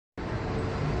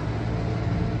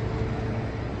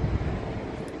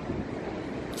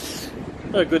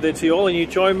Well, good day to you all, and you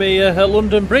join me at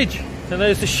London Bridge. And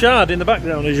there's the Shard in the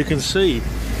background, as you can see.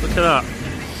 Look at that.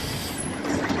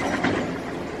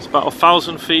 It's about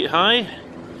 1,000 feet high.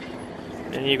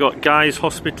 And you've got Guy's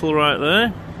Hospital right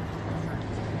there.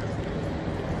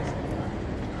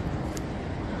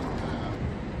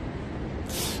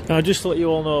 Now, just to let you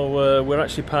all know, we're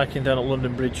actually parking down at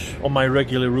London Bridge on my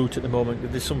regular route at the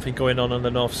moment. There's something going on the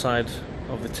north side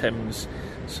of the Thames,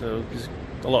 so there's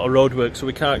a lot of roadworks, so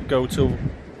we can't go to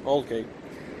Aldgate.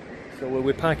 So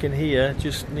we're parking here,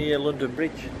 just near London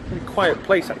Bridge. Very quiet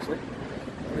place, actually.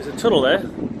 There's a tunnel there.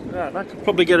 Right, I could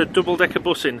probably get a double-decker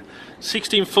bus in.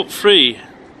 16 foot free.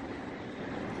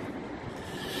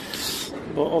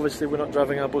 But obviously we're not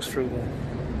driving our bus through there.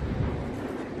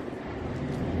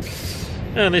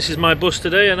 And this is my bus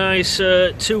today, a nice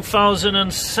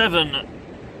 2007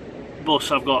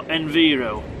 bus I've got,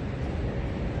 Enviro.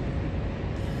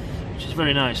 Which is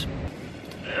very nice.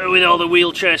 With all the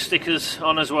wheelchair stickers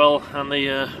on as well, and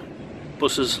the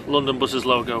London Buses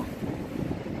logo.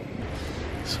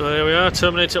 So here we are,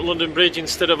 terminate at London Bridge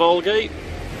instead of Aldgate.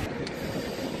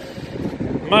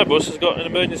 My bus has got an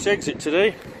emergency exit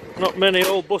today. Not many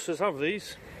old buses have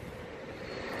these.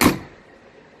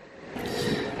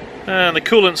 And the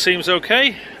coolant seems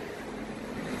okay.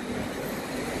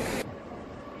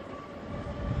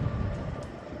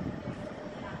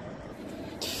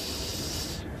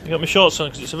 I got my shorts on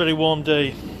because it's a very warm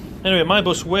day. Anyway, my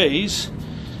bus weighs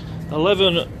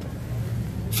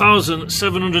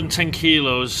 11,710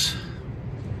 kilos,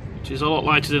 which is a lot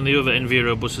lighter than the other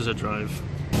Enviro buses I drive.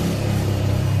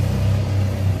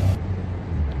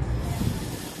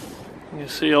 You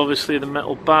see obviously the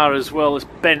metal bar as well is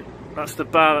bent. That's the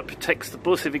bar that protects the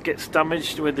bus if it gets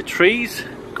damaged with the trees.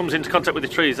 Comes into contact with the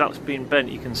trees, that's been bent,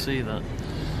 you can see that.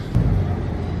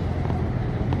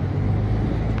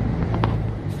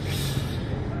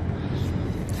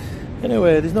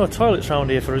 Anyway, there's no toilets around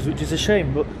here for us, which is a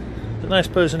shame, but there's a nice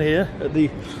person here at the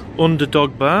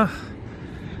Underdog bar,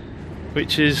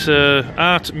 which is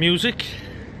art music.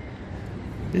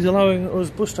 He's allowing us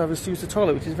bus drivers to use the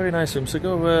toilet, which is very nice of him. So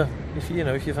go, if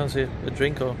you fancy a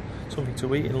drink or something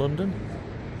to eat in London,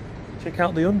 check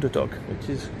out the Underdog, which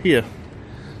is here,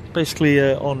 basically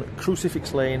on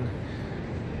Crucifix Lane,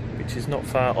 which is not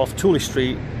far off Tooley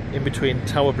Street, in between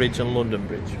Tower Bridge and London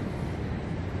Bridge.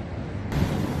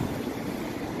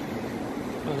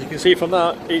 As you can see from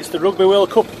that, it's the Rugby World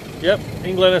Cup. Yep,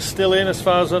 England are still in as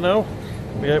far as I know.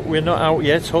 We're not out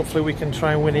yet. Hopefully we can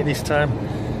try and win it this time.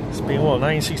 It's been, what,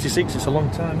 1966? It's a long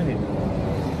time, isn't it?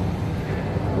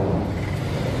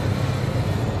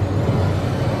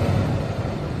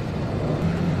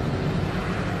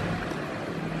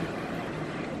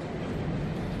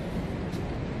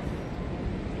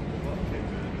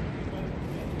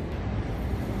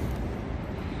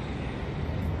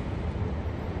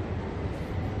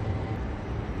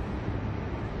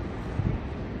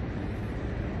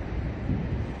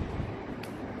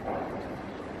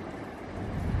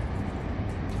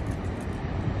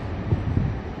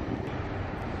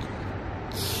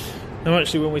 Now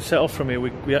actually, when we set off from here,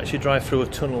 we actually drive through a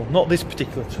tunnel. Not this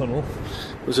particular tunnel.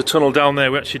 There's a tunnel down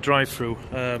there we actually drive through.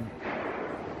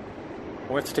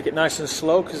 We have to take it nice and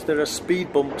slow because there are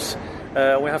speed bumps.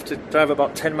 We have to drive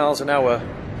about 10 miles an hour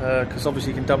because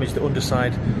obviously you can damage the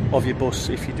underside of your bus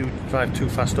if you do drive too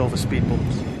fast over speed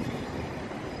bumps.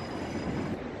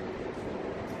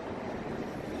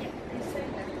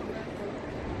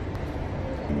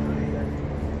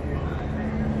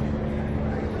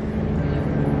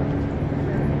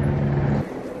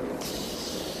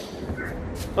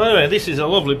 Well, anyway, this is a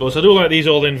lovely bus. I do like these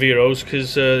old Enviros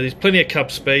because there's plenty of cab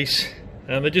space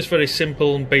and they're just very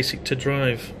simple and basic to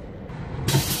drive.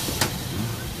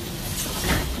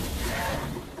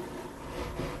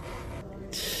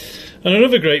 And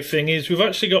another great thing is we've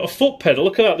actually got a foot pedal.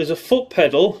 Look at that, there's a foot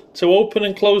pedal to open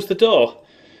and close the door.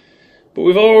 But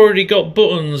we've already got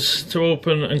buttons to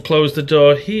open and close the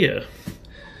door here.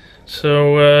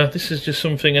 So this is just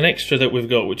something, an extra that we've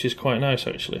got, which is quite nice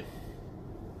actually.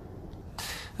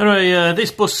 Anyway,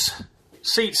 this bus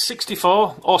seats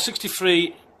 64 or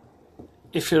 63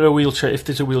 if you're a wheelchair, if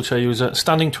there's a wheelchair user,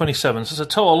 standing 27. So it's a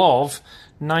total of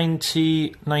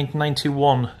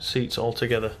 91 seats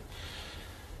altogether.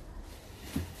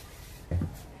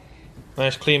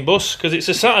 Nice clean bus, because it's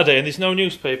a Saturday and there's no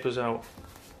newspapers out.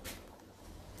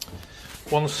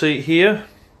 One seat here.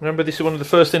 Remember, this is one of the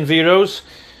first Enviros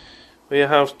where you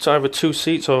have either two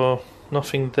seats or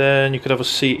nothing there, and you could have a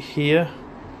seat here.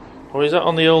 Or is that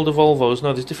on the older Volvos?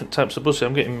 No, there's different types of buses.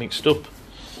 I'm getting mixed up.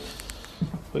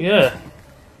 But yeah,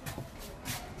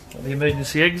 the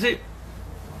emergency exit.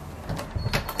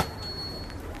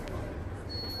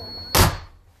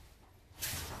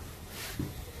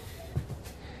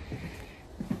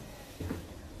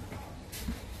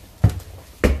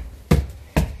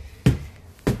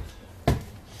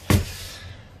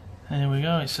 There we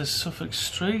go, it says Suffolk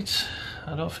Street.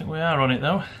 I don't think we are on it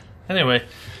though. Anyway,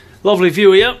 lovely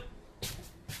view here.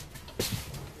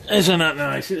 Isn't that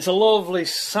nice? It's a lovely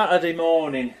Saturday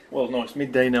morning. Well, no, it's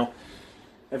midday now.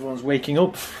 Everyone's waking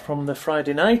up from the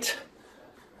Friday night,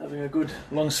 having a good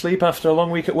long sleep after a long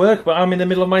week at work, but I'm in the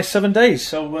middle of my 7 days,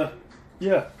 so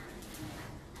yeah.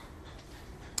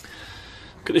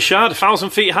 Look at the Shard, 1,000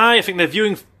 feet high. I think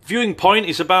the viewing point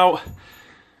is about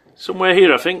somewhere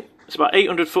here, I think. It's about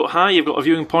 800 foot high. You've got a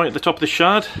viewing point at the top of the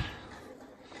Shard.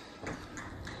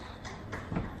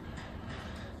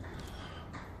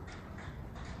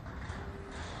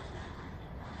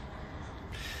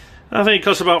 I think it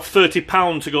costs about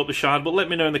 £30 to go up the Shard, but let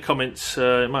me know in the comments,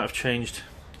 it might have changed.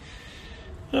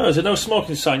 Oh, there's a no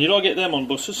smoking sign. You don't get them on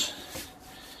buses.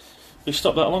 We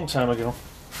stopped that a long time ago.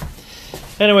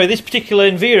 Anyway, this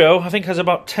particular Enviro, I think, has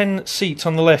about 10 seats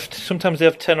on the left. Sometimes they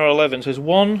have 10 or 11. So there's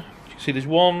one, you can see there's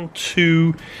 1,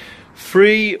 2,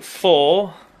 3,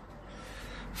 4,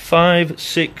 5,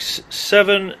 6,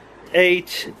 7,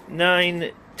 8,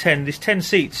 9, 10. There's 10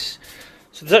 seats.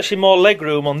 So there's actually more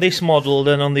legroom on this model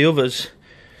than on the others.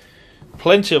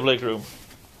 Plenty of legroom.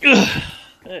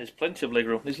 There's plenty of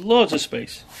legroom. There's loads of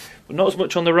space, but not as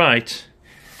much on the right.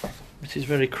 It is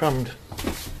very crammed.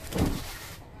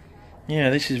 Yeah,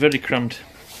 this is very crammed.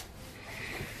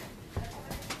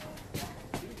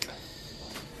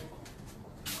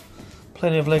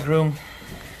 Plenty of legroom.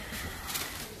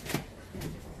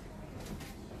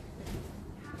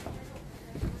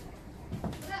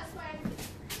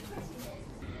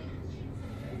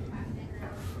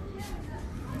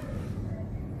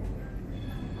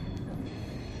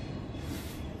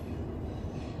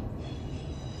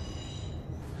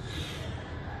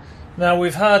 Now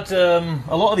we've had a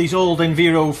lot of these old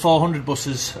Enviro 400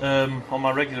 buses on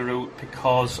my regular route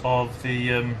because of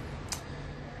the,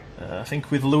 I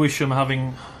think with Lewisham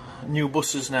having new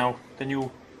buses now, the new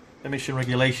emission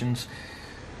regulations,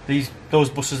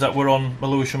 those buses that were on the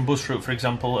Lewisham bus route, for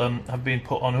example, have been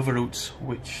put on other routes,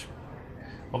 which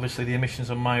obviously the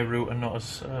emissions on my route are not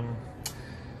as, I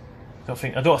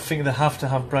don't think they have to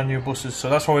have brand new buses, so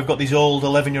that's why we've got these old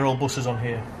 11-year-old buses on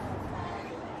here.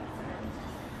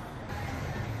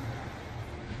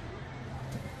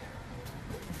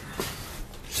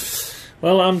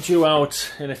 Well, I'm due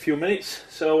out in a few minutes,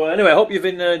 so anyway, I hope you've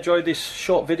enjoyed this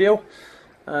short video.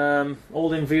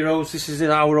 Old Enviros, this is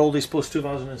our oldest bus,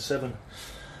 2007. In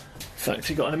fact,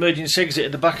 it got an emergency exit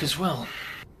at the back as well.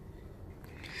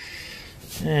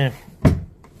 Yeah.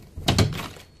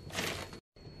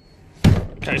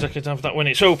 Can't exactly have that when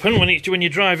it's open, when you're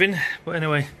driving, but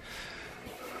anyway.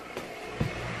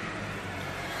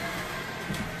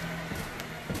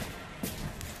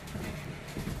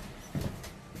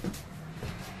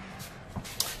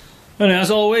 Anyway,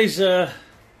 as always, don't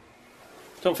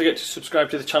forget to subscribe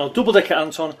to the channel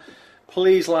Doubledeckeranton.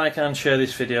 Please like and share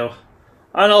this video.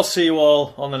 And I'll see you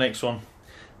all on the next one.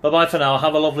 Bye bye for now.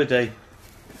 Have a lovely day.